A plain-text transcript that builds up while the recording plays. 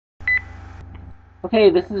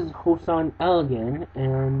Okay, this is Hosan L again,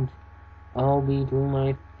 and I'll be doing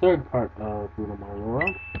my third part of Super Mario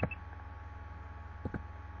World.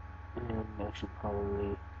 And I should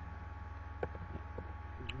probably...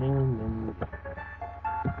 And then...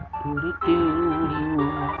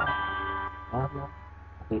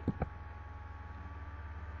 Wait.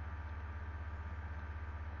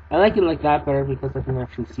 I like it like that better because I can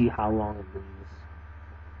actually see how long it is.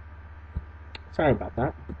 Sorry about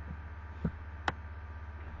that.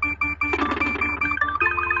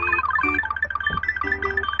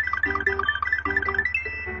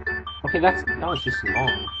 Okay, that was just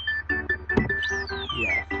long.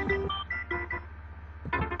 Yeah.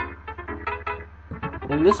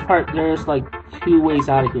 In this part, there's like 2 ways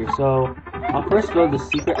out of here. So I'll first go to the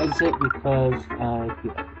secret exit because I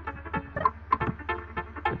feel like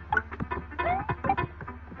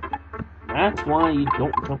that's why you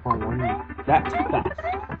don't jump on one that too fast.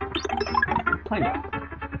 Kind of.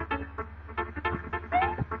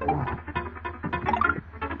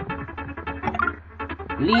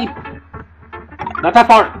 Leap! Not that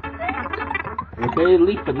far! Okay,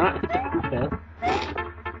 leap, but not hit the Koopa.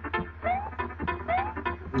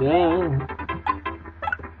 Yeah.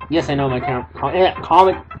 Yes, I know my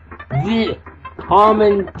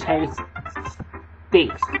commentary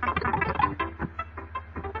stinks.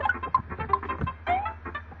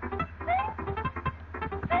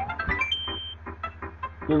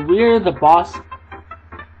 The rear the boss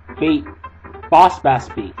bass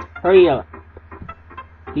bait. Hurry up.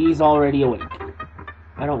 He's already awake.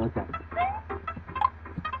 I don't like that.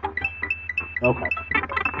 Okay.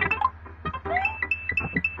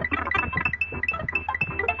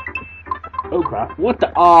 Oh crap. What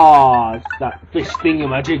the? Ah, it's that fish thing in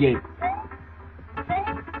my chicken.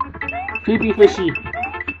 Creepy fishy.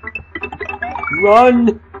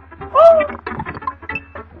 Run! Oh!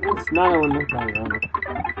 It's not a run.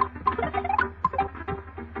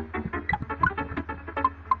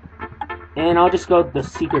 And I'll just go to the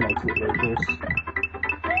secret exit right first.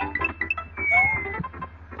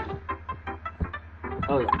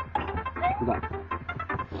 Oh yeah. Forgot.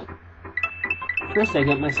 First I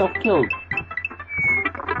get myself killed.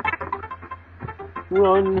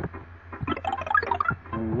 Run.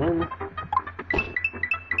 And then...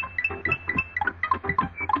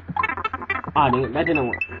 Ah, dang it, that didn't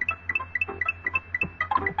work.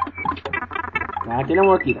 That didn't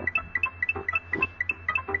work either.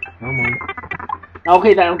 Come on.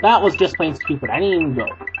 Okay, that was just plain stupid. I didn't even go.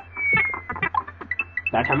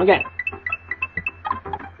 That time again.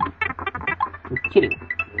 You're kidding.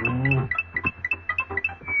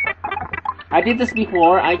 I did this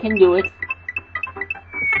before. I can do it.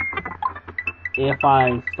 If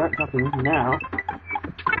I start jumping now.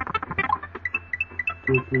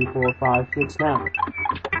 2, 3, 4, 5, 6 now.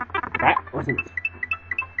 That wasn't it.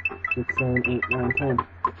 6, 7, 8, 9, 10.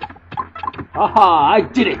 Aha! I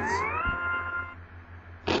did it!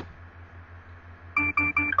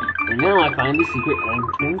 And now I find the secret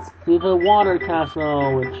entrance to the water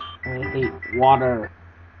castle, which I hate water.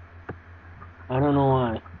 I don't know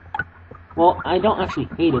why. Well, I don't actually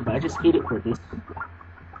hate it, but I just hate it for this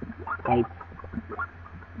type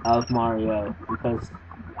of Mario, because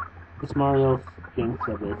this Mario thinks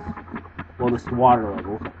of this. Well, this water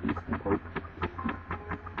level, at least, I hope.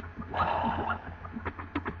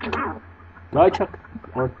 Guy Chuck,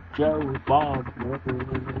 or Joe, Bob, whatever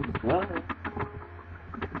his name is.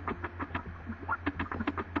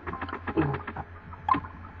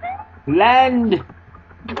 Land!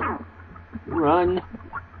 Run!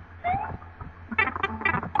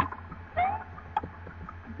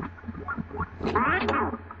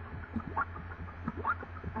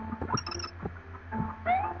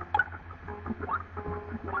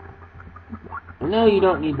 No, you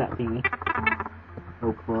don't need that thingy.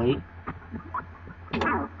 Hopefully.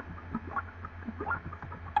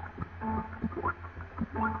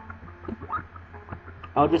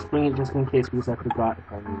 I'll just bring it just in case because I forgot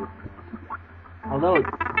if I need it. Although it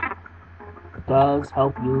does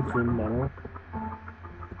help you swim better.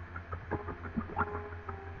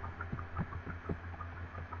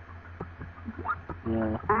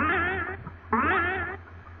 Yeah.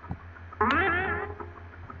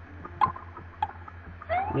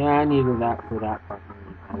 Yeah, I needed that for that part.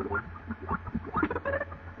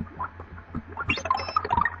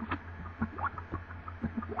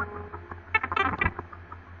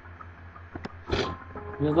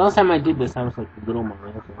 The last time I did this, I was like little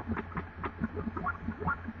Mario. So.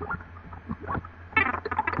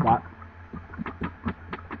 That.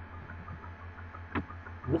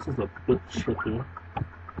 This is a bit tricky.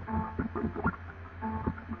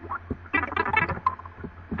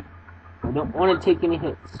 I don't want to take any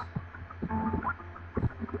hits.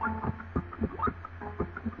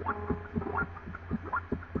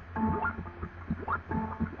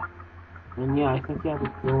 And yeah, I think you have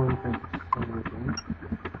to go in for everything.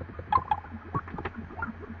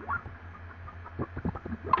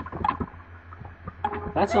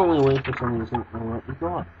 That's the only way for some reason I'll let you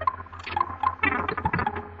go up.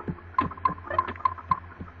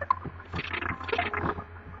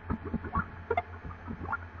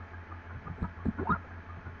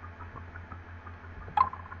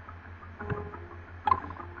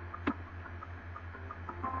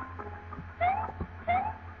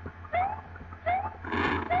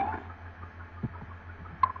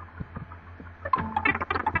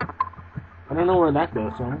 I don't know where that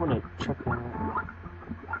goes, so I'm gonna check that out.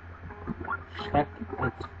 Check it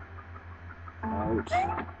out.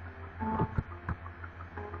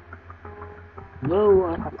 No,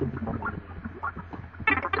 I have to become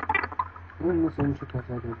an in this intricate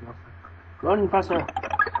I did last. Run faster!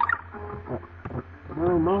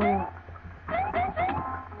 No more!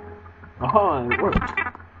 Aha, it worked!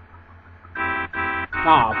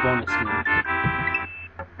 Ah, bonus game.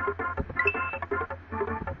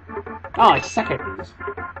 Oh, I suck at these.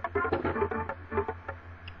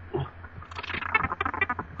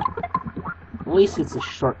 At least it's a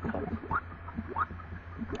shortcut.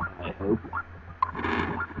 I hope.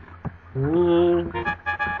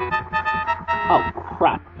 Oh,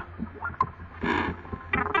 crap.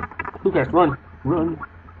 Who cares? Run! Run!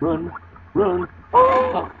 Run! Run!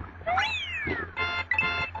 Oh.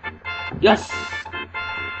 Yes!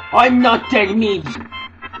 I'm not dead meat!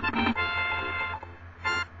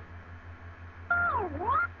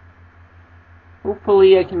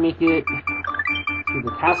 Hopefully I can make it to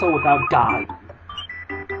the castle without dying.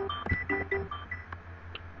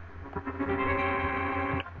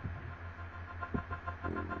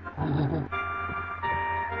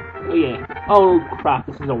 Oh yeah. Oh crap,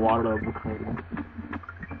 this is a water volcano.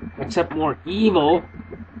 Except more evil.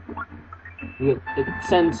 It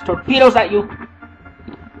sends torpedoes at you.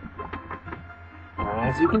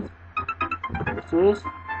 As you can see, this is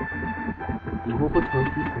evil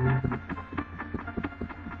torpedoes.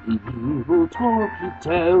 Evil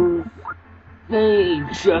torpedoes, they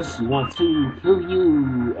just want to kill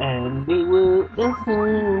you, and they will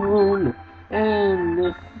listen. And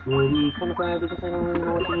this will be kind of bad because I don't really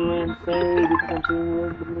know what to do and say because I'm doing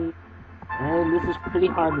randomly. And this is pretty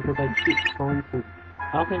hard because I keep going to.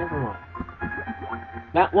 Okay, never mind.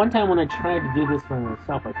 That one time when I tried to do this for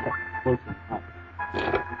myself, I kept floating up.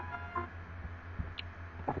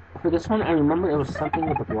 For this one, I remember it was something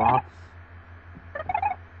with the blocks.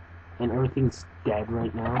 And everything's dead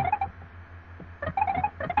right now.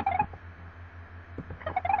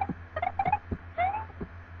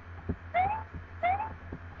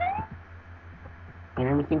 And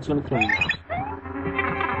everything's gonna kill me now.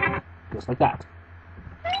 Just like that.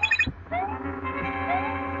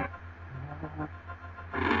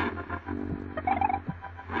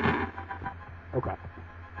 Okay.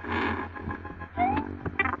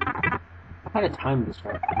 I've had a time to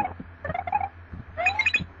start. No.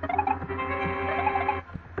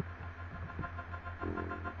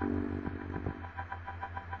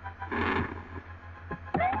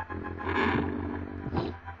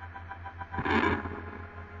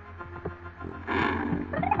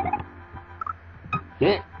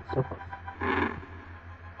 Yeah, so close.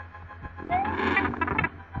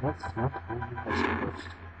 That's not how I supposed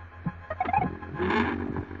to.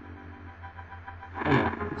 Oh no,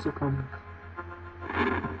 it's still coming.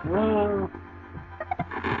 No!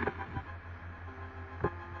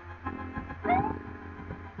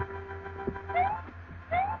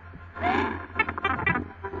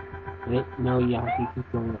 Wait, no, you have to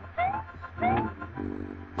keep going up.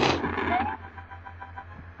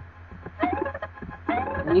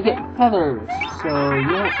 And you get feathers, so you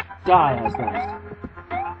don't die as fast.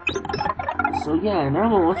 So yeah, now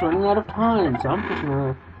I'm almost running out of time, so I'm just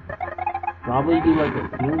gonna probably do like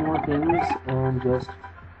a few more things and just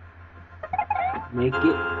make it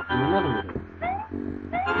in another video.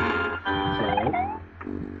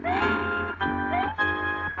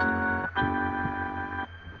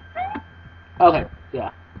 So, okay,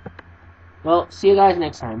 yeah. Well, see you guys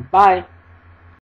next time. Bye!